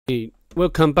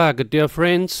Welcome back, dear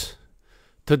friends.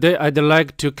 Today I'd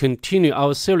like to continue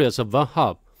our series of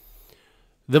Vulnhub.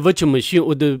 The virtual machine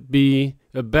would be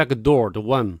a backdoored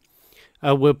one.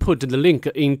 I will put the link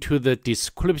into the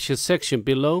description section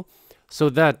below so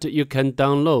that you can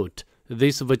download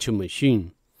this virtual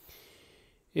machine.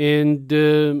 And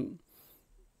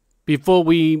before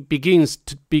we begin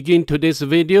today's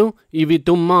video, if you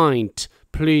don't mind,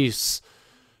 please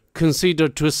consider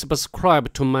to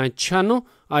subscribe to my channel.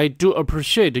 I do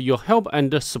appreciate your help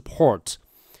and support.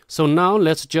 So now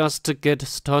let's just get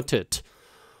started.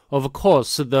 Of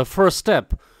course, the first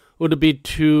step would be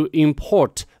to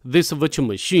import this virtual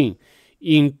machine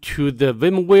into the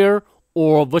VMware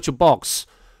or VirtualBox.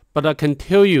 But I can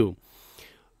tell you,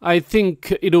 I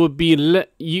think it will be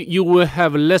you will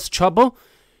have less trouble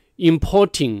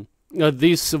importing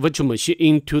this virtual machine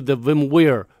into the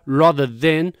VMware rather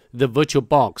than the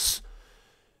VirtualBox.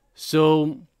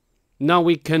 So now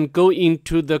we can go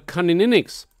into the Kali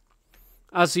Linux.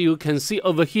 As you can see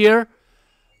over here,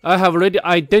 I have already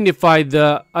identified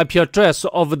the IP address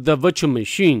of the virtual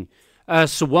machine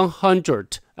as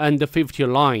 150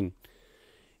 line.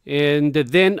 And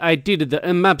then I did the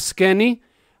nmap scanning.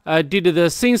 I did the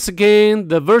scene scan,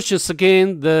 the version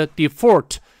scan, the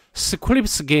default script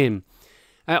scan.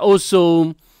 I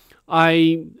also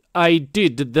I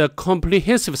did the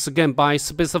comprehensive scan by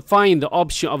specifying the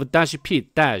option of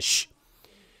 -p-.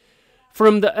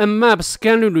 From the nmap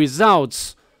scanning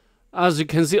results, as you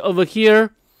can see over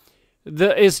here,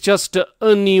 there is just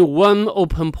only one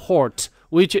open port,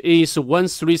 which is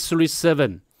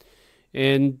 1337.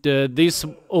 And this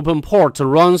open port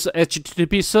runs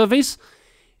HTTP service,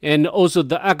 and also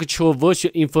the actual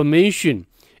version information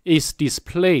is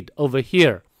displayed over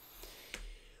here.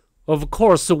 Of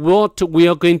course, what we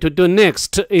are going to do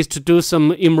next is to do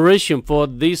some immersion for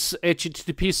this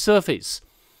HTTP service.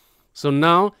 So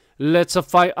now let's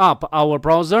fire up our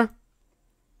browser.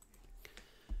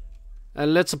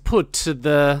 And let's put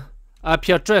the IP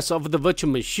address of the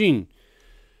virtual machine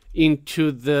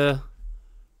into the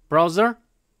browser.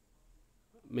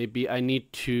 Maybe I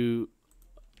need to...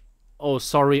 Oh,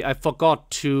 sorry, I forgot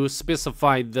to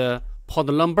specify the port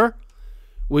number,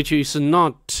 which is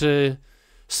not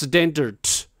standard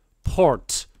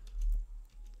port.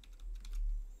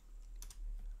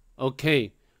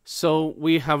 Okay, so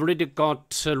we have already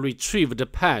got retrieved the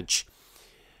patch.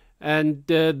 And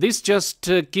this just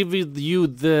gives you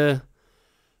the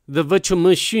virtual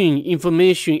machine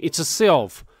information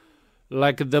itself,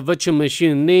 like the virtual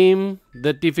machine name,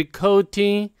 the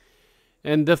difficulty,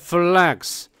 and the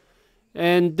flags.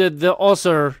 And the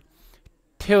author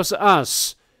tells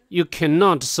us you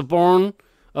cannot spawn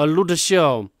a root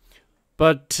shell,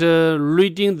 but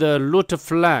reading the root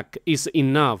flag is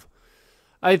enough.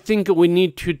 I think we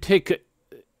need to take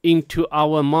into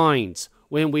our minds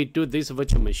when we do this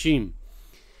virtual machine.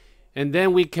 And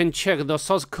then we can check the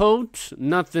source code,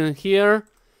 nothing here.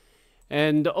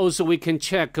 And also we can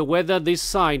check whether this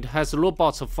site has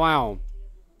robots file.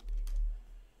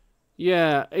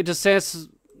 Yeah, it says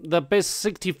the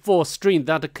base64 string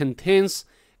that contains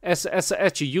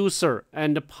SSH user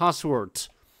and password.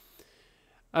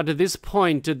 At this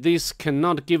point, this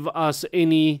cannot give us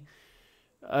any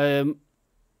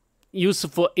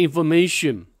useful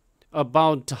information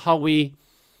about how we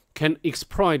can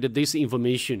exploit this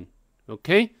information.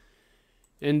 Okay,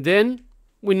 and then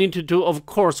we need to do, of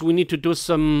course, we need to do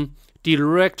some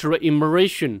directory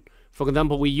immersion. For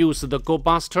example, we use the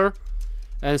GoBuster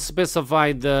and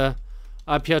specify the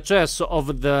IP address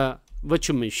of the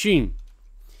virtual machine.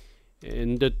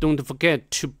 And don't forget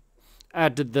to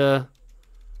add the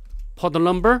port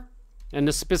number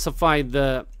and specify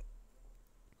the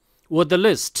word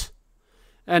list.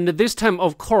 And this time,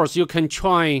 of course, you can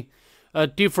try a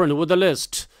different word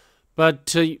list.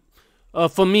 But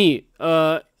for me,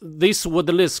 this word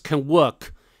list can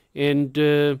work. And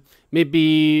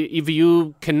maybe if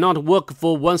you cannot work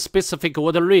for one specific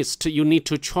word list, you need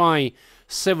to try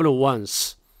several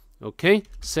ones. Okay,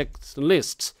 six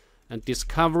lists and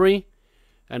discovery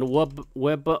and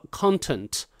web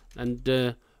content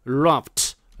and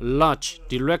raft large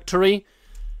directory,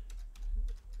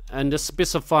 and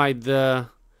specify the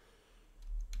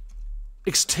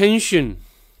extension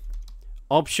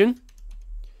option,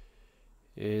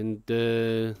 and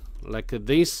like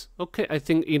this. Okay, I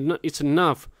think it's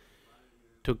enough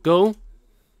to go.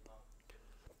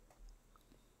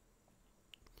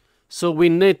 So we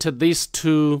need this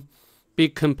to be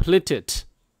completed.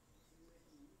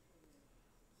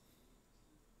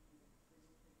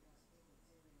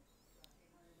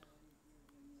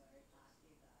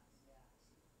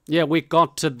 Yeah, we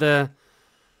got the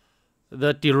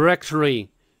directory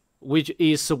which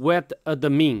is web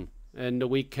admin, and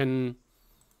we can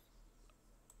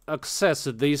access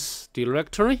this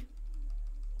directory,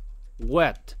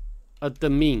 web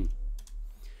admin.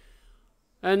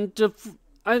 And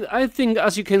I think,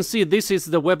 as you can see, this is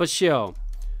the web shell.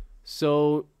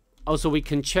 So also we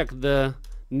can check the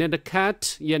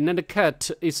netcat. Yeah,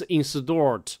 netcat is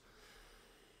installed.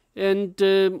 And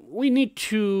we need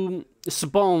to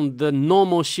spawn the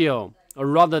normal shell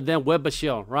rather than web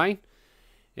shell, right?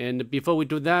 And before we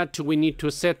do that, we need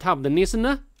to set up the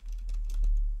listener.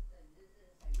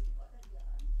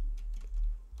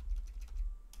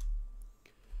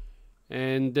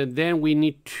 And then we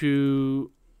need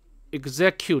to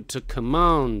execute a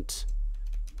command.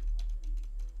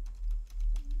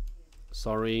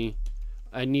 Sorry,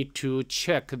 I need to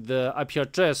check the IP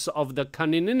address of the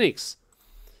Kali Linux,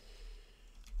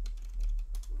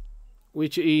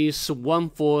 which is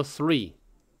 143.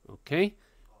 Okay,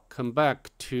 come back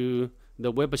to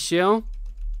the web shell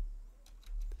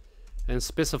and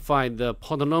specify the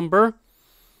port number.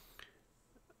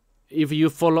 If you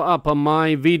follow up on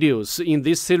my videos in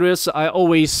this series, I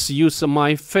always use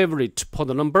my favorite port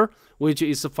number, which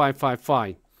is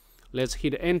 555. Let's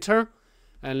hit enter,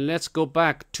 and let's go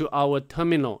back to our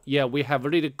terminal. Yeah, we have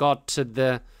already got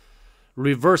the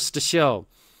reversed shell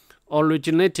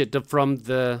originated from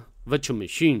the virtual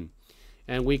machine.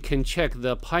 And we can check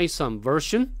the Python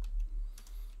version.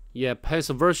 Yeah,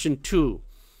 Python version 2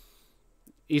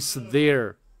 is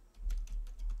there.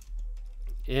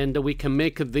 And we can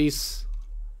make this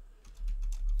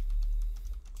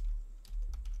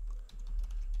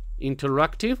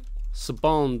interactive,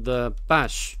 spawn the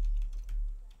bash,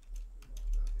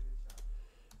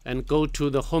 and go to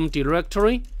the home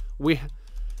directory. We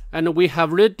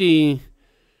have already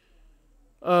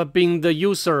been the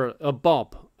user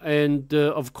Bob, and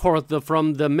of course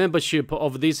from the membership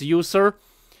of this user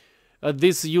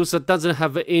doesn't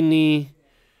have any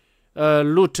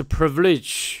root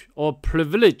privilege or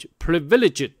privileged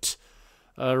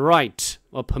right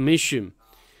or permission.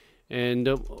 And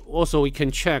also we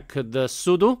can check the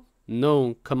sudo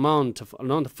no command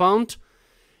not found.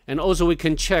 And also we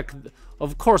can check,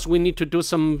 of course we need to do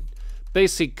some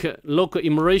basic local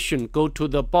immersion. Go to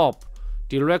the Bob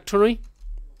directory,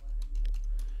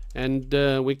 and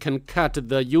we can cut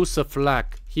the user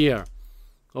flag here.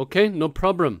 Okay, no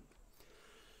problem.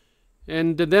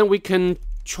 And then we can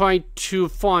try to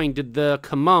find the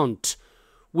command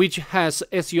which has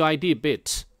SUID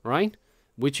bit, right?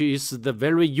 Which is the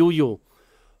very usual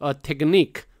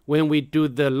technique when we do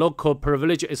the local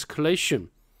privilege escalation.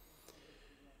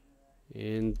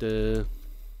 And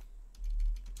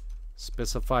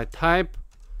specify type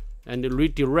and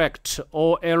redirect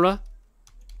all error.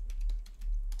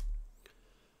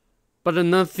 But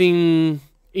nothing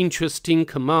interesting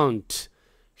command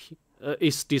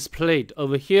is displayed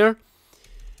over here.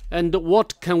 And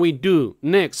what can we do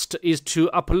next is to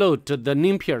upload the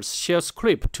Nimpiers shell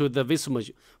script to this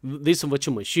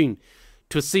virtual machine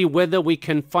to see whether we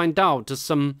can find out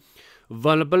some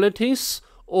vulnerabilities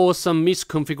or some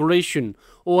misconfiguration,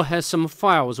 or has some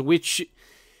files which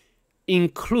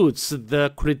includes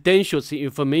the credentials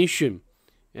information.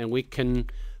 And we can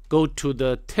go to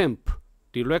the temp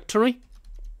directory,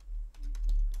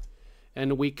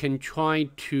 and we can try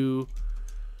to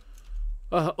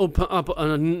open up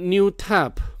a new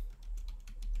tab,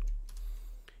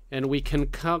 and we can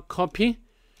copy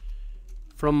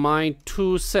from my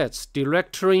toolsets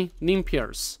directory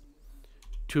Nimpiers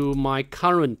to my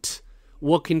current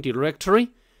working directory,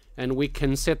 and we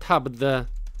can set up the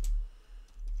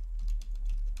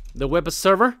web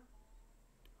server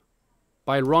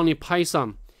by running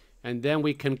Python, and then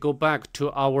we can go back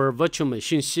to our virtual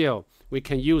machine shell. We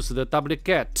can use the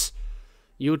wget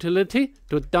utility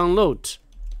to download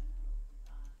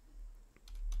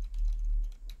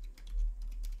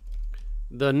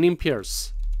the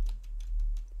Nimpiers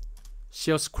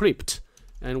shell script,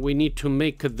 and we need to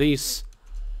make this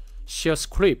shell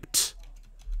script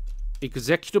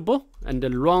executable and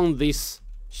run this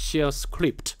shell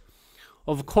script.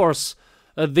 Of course,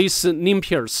 this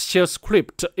Nimpiers shell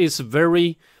script is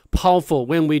very powerful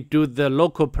when we do the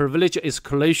local privilege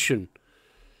escalation,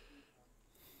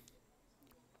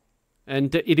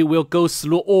 and it will go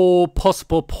through all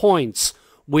possible points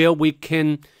where we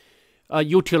can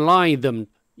utilize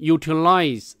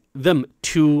them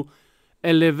to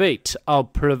elevate our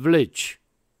privilege.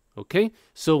 Okay,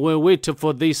 so we'll wait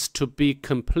for this to be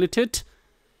completed.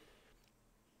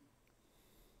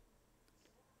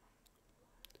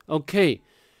 Okay,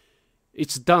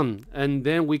 it's done, and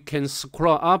then we can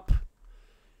scroll up.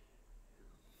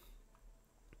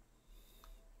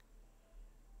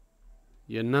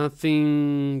 Yeah,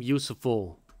 nothing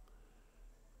useful.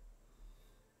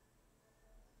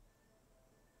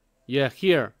 Yeah,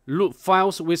 here, root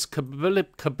files with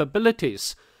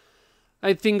capabilities.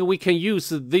 I think we can use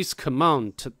this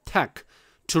command tag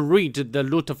to read the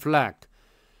root flag.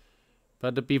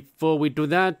 But before we do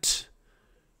that,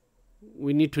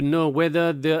 we need to know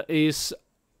whether there is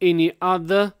any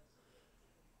other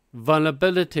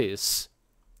vulnerabilities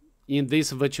in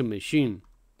this virtual machine.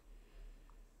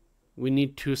 We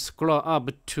need to scroll up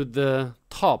to the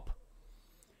top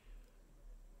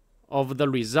of the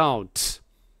result.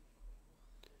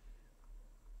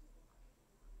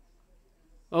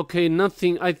 Okay,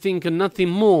 nothing, I think nothing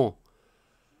more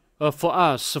for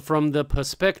us from the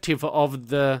perspective of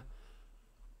the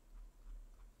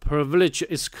privilege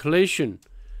escalation.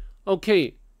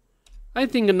 Okay, I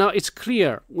think now it's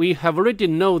clear. We have already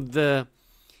know the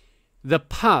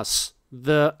path,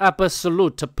 the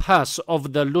absolute path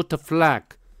of the root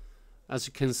flag. As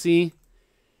you can see,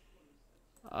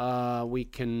 we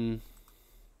can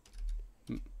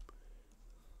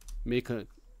make a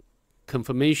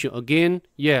confirmation again.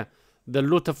 Yeah, the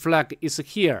root flag is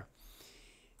here.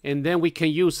 And then we can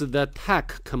use the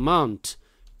tag command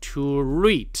to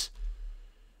read,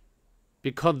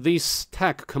 because this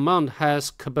tag command has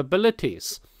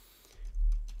capabilities.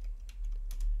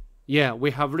 Yeah,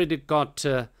 we have already got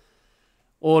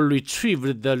or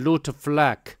retrieved the root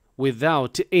flag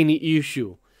without any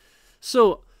issue.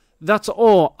 So that's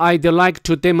all I'd like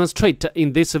to demonstrate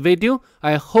in this video.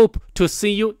 I hope to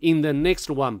see you in the next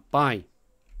one. Bye.